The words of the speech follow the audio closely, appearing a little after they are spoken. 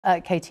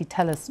Katie,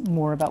 tell us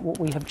more about what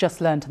we have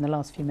just learned in the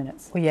last few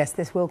minutes. Well, yes,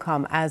 this will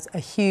come as a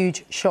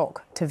huge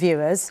shock to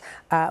viewers.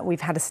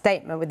 We've had a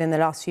statement within the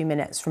last few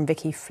minutes from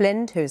Vicky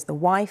Flind, who is the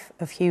wife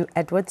of Huw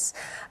Edwards,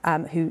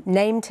 who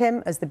named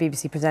him as the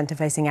BBC presenter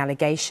facing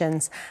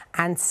allegations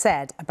and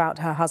said about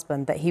her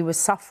husband that he was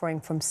suffering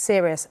from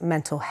serious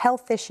mental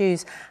health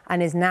issues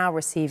and is now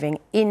receiving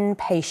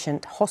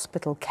inpatient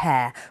hospital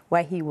care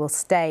where he will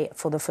stay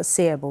for the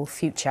foreseeable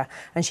future.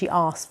 And she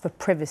asked for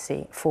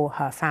privacy for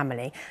her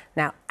family.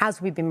 Now, as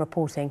we've been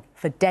reporting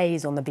for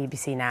days on the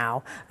BBC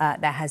now,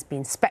 there has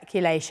been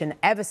speculation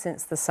ever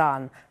since The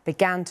Sun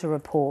began to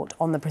report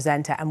on the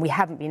presenter, and we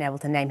haven't been able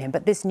to name him.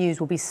 But this news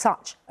will be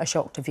such a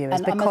shock to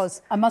viewers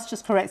because... I must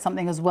just correct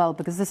something as well,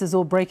 because this is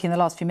all breaking in the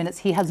last few minutes.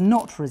 He has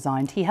not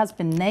resigned. He has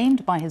been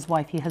named by his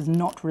wife. He has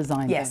not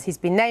resigned. Yes, he's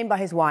been named by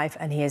his wife,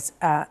 and he is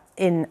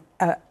in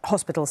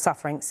hospital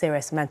suffering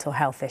serious mental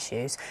health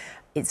issues.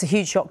 It's a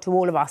huge shock to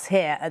all of us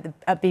here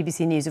at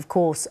BBC News, of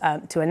course,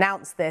 to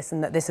announce this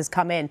and that this has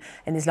come in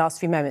these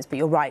last few moments. But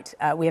you're right,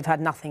 we have heard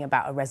nothing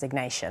about a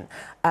resignation.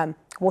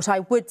 What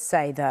I would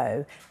say,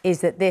 though,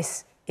 is that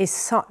this is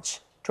such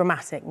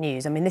dramatic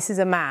news. I mean, this is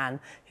a man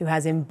who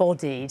has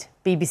embodied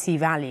BBC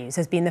values,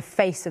 has been the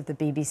face of the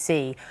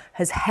BBC,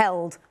 has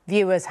held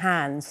viewers'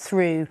 hands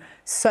through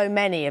so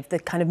many of the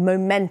kind of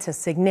momentous,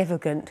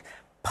 significant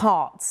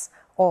parts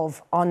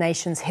of our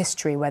nation's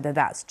history, whether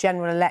that's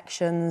general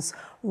elections,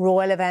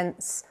 royal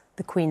events,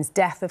 the Queen's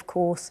death, of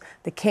course,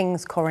 the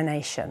King's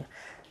coronation.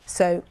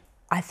 So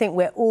I think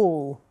we're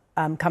all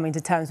coming to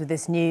terms with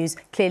this news.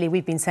 Clearly,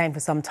 we've been saying for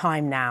some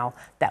time now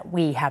that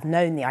we have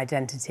known the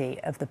identity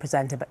of the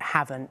presenter but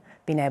haven't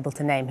been able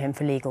to name him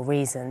for legal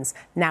reasons.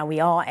 Now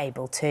we are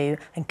able to,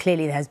 and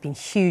clearly there has been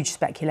huge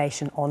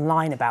speculation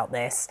online about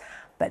this,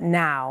 but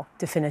now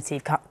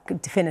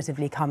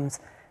definitively comes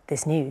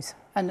this news.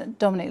 And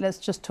Dominic, let's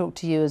just talk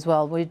to you as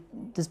well.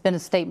 There's been a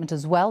statement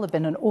as well. There have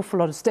been an awful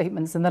lot of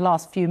statements in the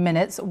last few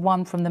minutes,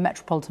 one from the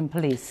Metropolitan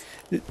Police.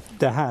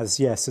 There has,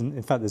 yes. And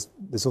in fact,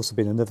 there's also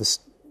been another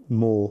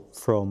more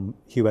from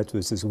Huw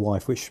Edwards'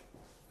 wife, which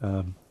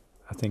I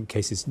think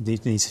Casey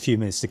needs a few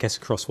minutes to get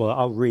across. Well,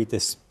 I'll read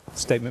this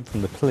statement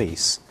from the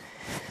police.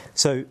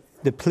 So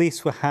the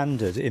police were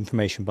handed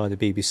information by the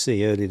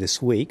BBC earlier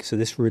this week. So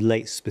this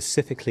relates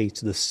specifically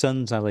to the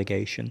Sun's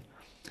allegation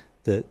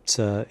that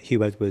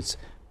Huw Edwards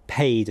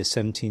paid a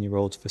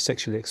 17-year-old for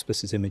sexually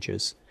explicit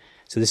images.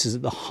 So this is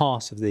at the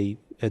heart of the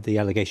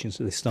allegations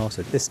that they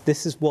started.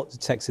 This is what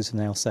detectives have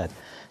now said.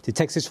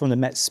 Detectives from the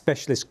Met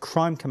Specialist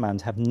Crime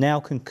Command have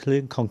now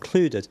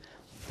concluded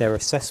their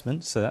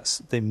assessment, so that's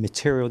the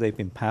material they've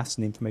been passed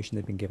and the information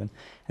they've been given,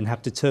 and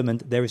have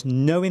determined there is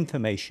no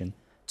information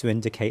to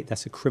indicate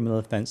that a criminal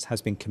offence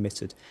has been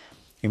committed.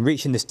 In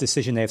reaching this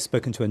decision, they have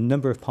spoken to a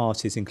number of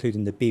parties,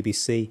 including the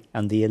BBC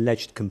and the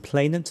alleged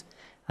complainant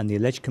and the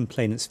alleged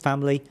complainant's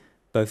family,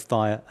 both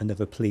via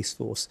another police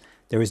force.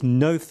 There is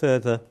no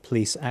further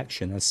police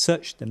action. As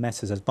such, the Met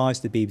has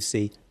advised the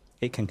BBC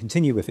it can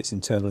continue with its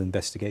internal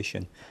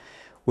investigation.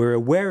 We're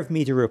aware of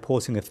media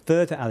reporting of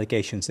further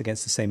allegations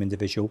against the same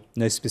individual.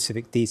 No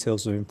specific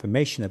details or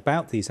information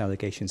about these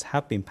allegations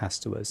have been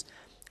passed to us,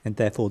 and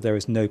therefore there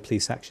is no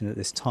police action at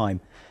this time.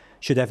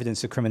 Should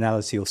evidence of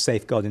criminality or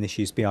safeguarding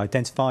issues be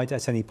identified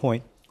at any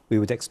point, we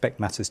would expect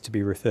matters to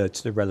be referred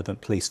to the relevant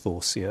police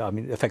force. I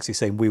mean, effectively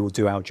saying we will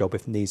do our job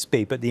if needs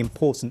be. But the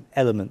important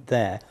element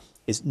there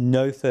is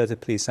no further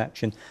police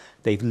action.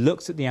 They've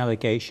looked at the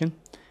allegation,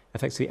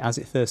 effectively as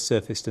it first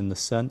surfaced in The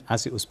Sun,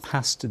 as it was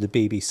passed to the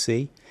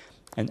BBC,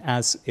 and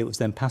as it was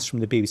then passed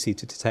from the BBC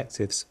to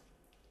detectives.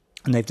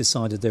 And they've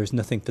decided there is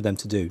nothing for them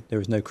to do. There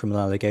is no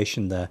criminal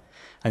allegation there.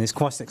 And it's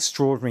quite an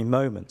extraordinary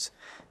moment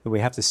that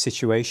we have this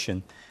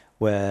situation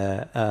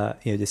where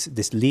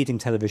this leading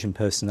television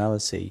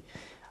personality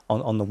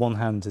on the one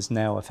hand, has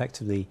now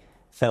effectively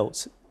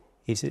felt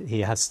his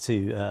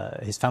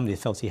family have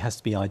felt he has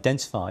to be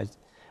identified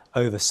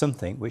over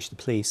something which the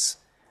police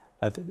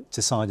have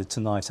decided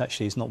tonight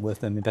actually is not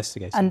worth them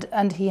investigating.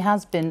 And he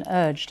has been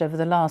urged over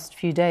the last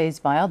few days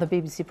by other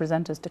BBC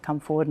presenters to come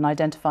forward and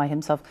identify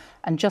himself.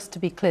 And just to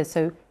be clear,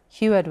 so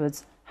Huw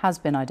Edwards has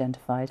been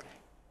identified.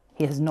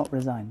 He has not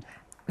resigned.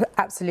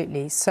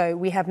 Absolutely. So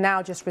we have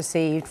now just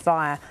received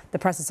via the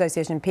Press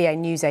Association PA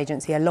News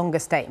Agency a longer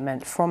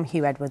statement from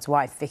Huw Edwards'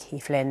 wife, Vicky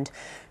Flind,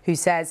 who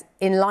says,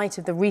 in light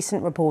of the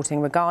recent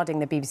reporting regarding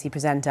the BBC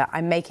presenter,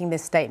 I'm making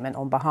this statement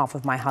on behalf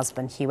of my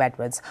husband, Huw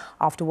Edwards,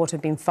 after what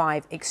have been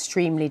 5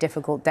 extremely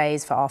difficult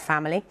days for our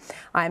family.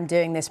 I am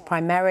doing this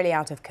primarily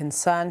out of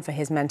concern for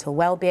his mental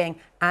well-being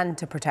and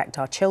to protect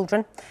our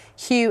children.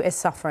 Huw is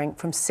suffering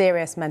from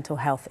serious mental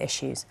health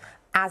issues.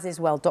 As is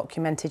well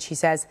documented, she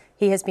says,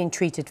 he has been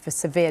treated for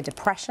severe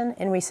depression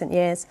in recent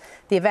years.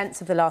 The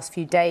events of the last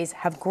few days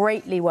have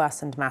greatly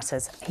worsened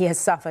matters. He has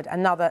suffered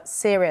another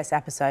serious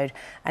episode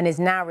and is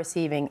now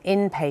receiving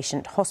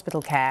inpatient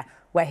hospital care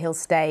where he'll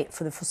stay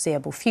for the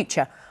foreseeable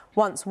future.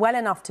 Once well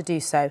enough to do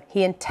so,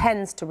 he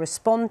intends to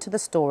respond to the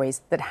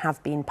stories that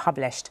have been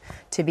published.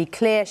 To be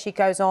clear, she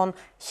goes on,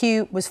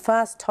 Huw was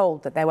first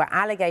told that there were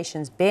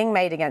allegations being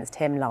made against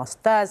him last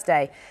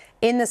Thursday.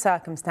 In the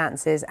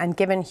circumstances and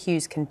given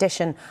Huw's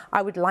condition,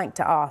 I would like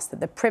to ask that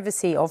the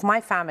privacy of my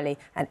family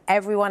and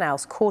everyone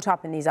else caught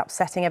up in these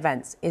upsetting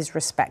events is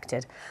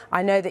respected.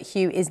 I know that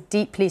Huw is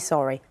deeply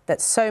sorry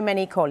that so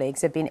many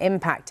colleagues have been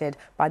impacted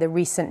by the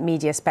recent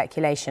media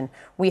speculation.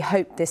 We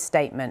hope this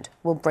statement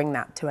will bring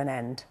that to an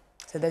end.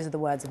 So those are the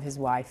words of his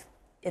wife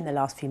in the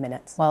last few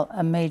minutes. Well,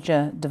 a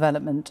major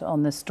development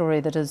on this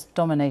story that has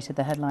dominated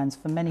the headlines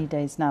for many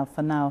days now.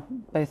 For now,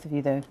 both of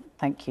you, though,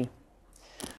 thank you.